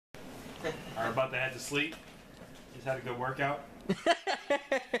are about to head to sleep. Just had a good workout.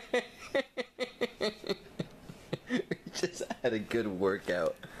 Just had a good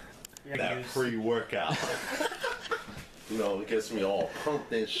workout. That pre-workout. You know, it gets me all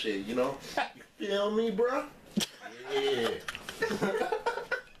pumped and shit, you know? You feel me, bro? Yeah.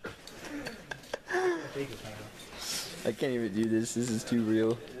 I can't even do this. This is too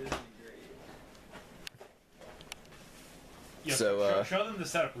real. Yo, So, show them the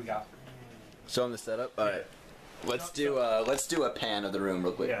setup we got. Show them the setup? Alright. Let's do a pan of the room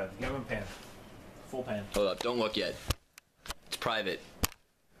real quick. Yeah, give them a pan. Full pan. Hold up, don't look yet. It's private.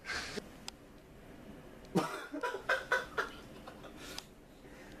 Again,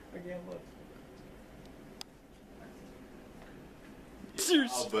 look.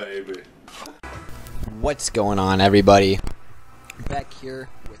 Oh, baby. What's going on, everybody? Back here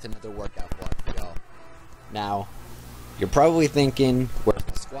with another workout vlog for y'all. Now, you're probably thinking, where's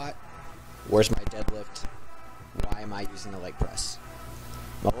my squat? Where's my deadlift? Why am I using the leg press?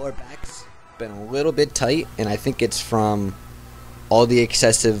 My lower back's been a little bit tight, and I think it's from all the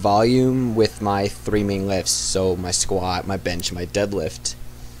excessive volume with my three main lifts. So my squat, my bench, my deadlift.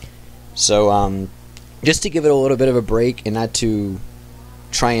 So, just to give it a little bit of a break and not to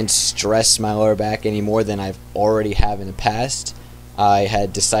try and stress my lower back any more than I've already have in the past, I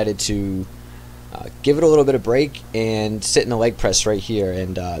had decided to give it a little bit of break and sit in a leg press right here.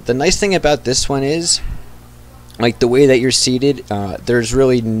 And the nice thing about this one is, like, the way that you're seated, there's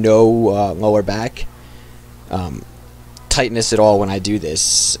really no lower back tightness at all when I do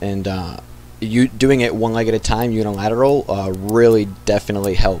this. And you doing it one leg at a time, unilateral, really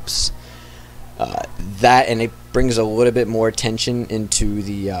definitely helps. That, and it brings a little bit more tension into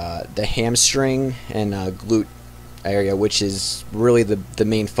the hamstring and glute area, which is really the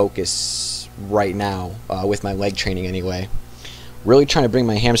main focus right now with my leg training anyway. Really trying to bring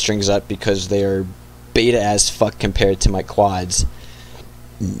my hamstrings up because they're beta as fuck compared to my quads.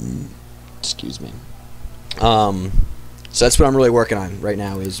 Excuse me. So that's what I'm really working on right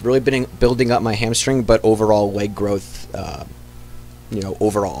now, is really building up my hamstring, but overall leg growth,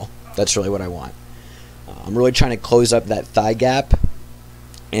 overall. That's really what I want. I'm really trying to close up that thigh gap,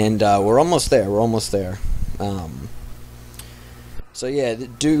 and we're almost there. So yeah,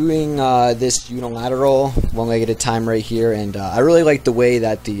 doing this unilateral, one leg at a time right here, and I really like the way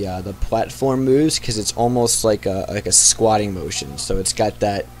that the platform moves, because it's almost like a squatting motion. So it's got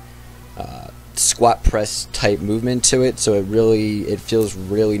that squat press type movement to it. So it feels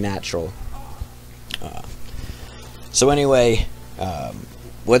really natural. So anyway.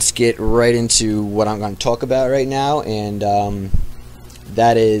 Let's get right into what I'm going to talk about right now, and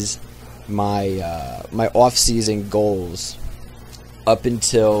that is my my off-season goals up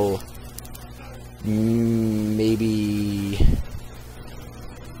until maybe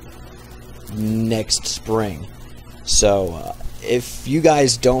next spring. So if you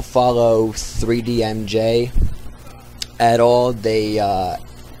guys don't follow 3DMJ at all, they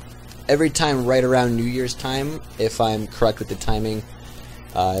every time right around New Year's time, if I'm correct with the timing,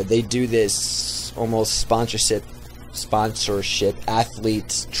 they do this almost sponsorship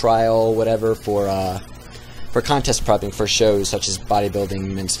athlete trial, whatever, for contest prepping for shows such as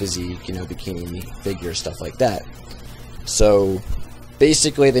bodybuilding, men's physique, bikini, figure, stuff like that. So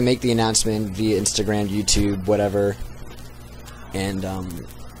basically they make the announcement via Instagram, YouTube, whatever, and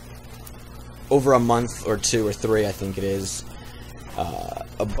over a month or two or three, I think it is,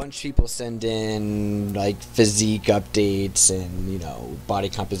 a bunch of people send in like physique updates and body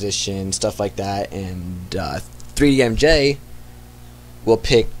composition, stuff like that, and 3DMJ will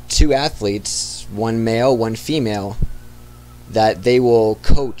pick two athletes, one male, one female, that they will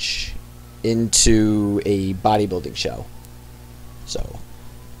coach into a bodybuilding show. So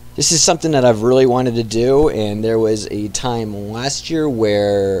this is something that I've really wanted to do, and there was a time last year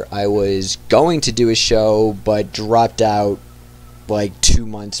where I was going to do a show but dropped out like 2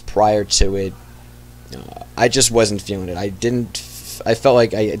 months prior to it. I just wasn't feeling it. I felt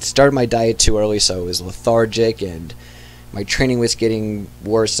like I had started my diet too early, so I was lethargic, and my training was getting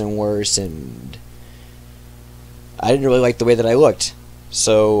worse and worse, and I didn't really like the way that I looked.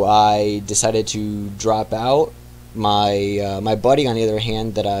 So I decided to drop out. My buddy, on the other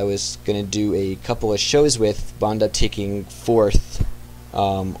hand, that I was going to do a couple of shows with, wound up taking 4th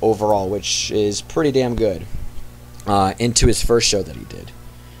overall, which is pretty damn good. Into his first show that he did,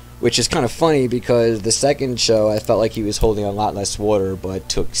 which is kind of funny because the second show I felt like he was holding a lot less water but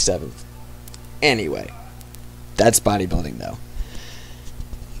took 7th. Anyway, that's bodybuilding though.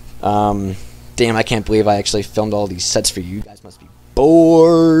 Damn, I can't believe I actually filmed all these sets for you. You guys must be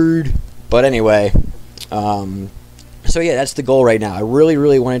bored. But anyway, So yeah, that's the goal right now. I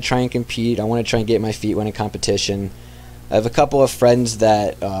really want to try and compete. I want to try and get my feet wet in competition. I have a couple of friends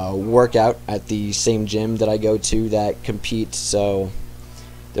that work out at the same gym that I go to that compete, so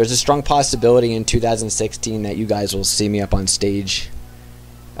there's a strong possibility in 2016 that you guys will see me up on stage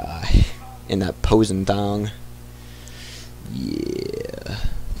in that posing thong. Yeah.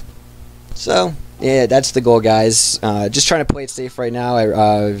 So yeah, that's the goal, guys. Just trying to play it safe right now.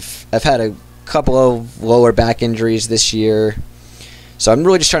 I've had a couple of lower back injuries this year, so I'm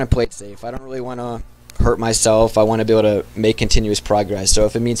really just trying to play it safe. I don't really want to hurt myself. I want to be able to make continuous progress. So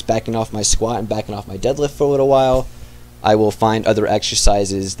if it means backing off my squat and backing off my deadlift for a little while, I will find other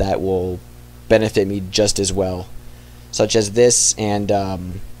exercises that will benefit me just as well, such as this. And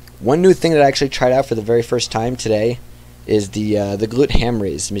one new thing that I actually tried out for the very first time today is the glute ham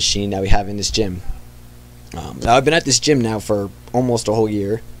raise machine that we have in this gym. Now I've been at this gym now for almost a whole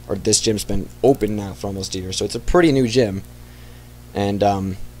year, or this gym's been open now for almost a year, so it's a pretty new gym, and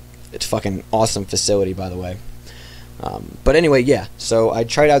it's a fucking awesome facility, by the way. But anyway, yeah, so I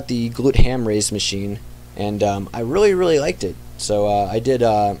tried out the glute ham raise machine, and I really liked it. So I did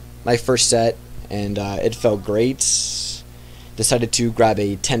my first set, and it felt great. Decided to grab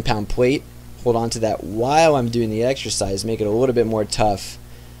a 10-pound plate, hold on to that while I'm doing the exercise, make it a little bit more tough.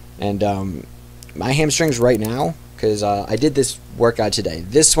 And my hamstrings right now, because I did this workout today.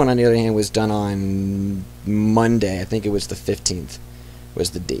 This one, on the other hand, was done on Monday. I think it was the 15th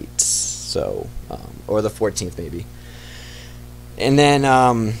was the date, so or the 14th maybe. And then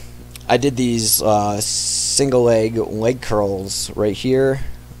I did these single leg curls right here.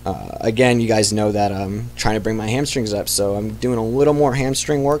 Again, you guys know that I'm trying to bring my hamstrings up, so I'm doing a little more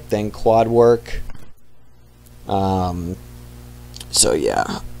hamstring work than quad work. So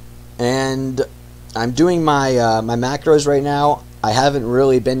yeah, and I'm doing my my macros right now. I haven't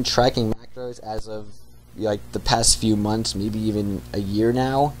really been tracking macros as of like the past few months, maybe even a year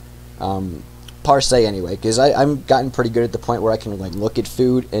now, per se anyway, because I'm gotten pretty good at the point where I can like look at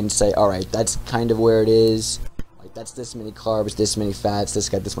food and say, all right, that's kind of where it is. Like that's this many carbs, this many fats, this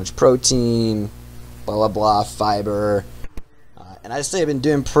got this much protein, blah blah blah, fiber. And I say I've been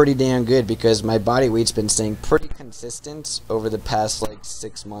doing pretty damn good because my body weight's been staying pretty consistent over the past like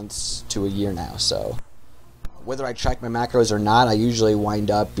 6 months to a year now. So whether I track my macros or not, I usually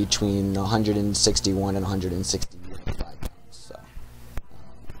wind up between 161 and 165 pounds. So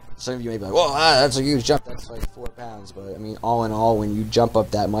some of you may be like, "Whoa, that's a huge jump. That's like 4 pounds." But I mean, all in all, when you jump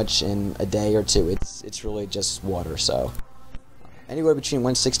up that much in a day or two, it's really just water. So anywhere between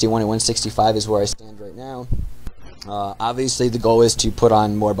 161 and 165 is where I stand right now. Obviously, the goal is to put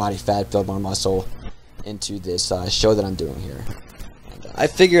on more body fat, build more muscle into this show that I'm doing here. And, I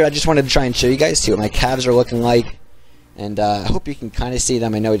figured I just wanted to try and show you guys, see what my calves are looking like, and I hope you can kind of see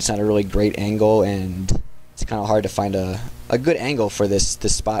them. I know it's not a really great angle, and it's kind of hard to find a good angle for this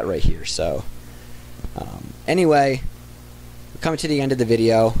spot right here. So anyway, we're coming to the end of the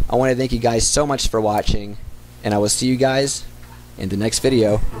video. I want to thank you guys so much for watching, and I will see you guys in the next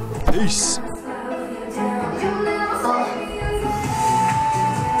video. Peace.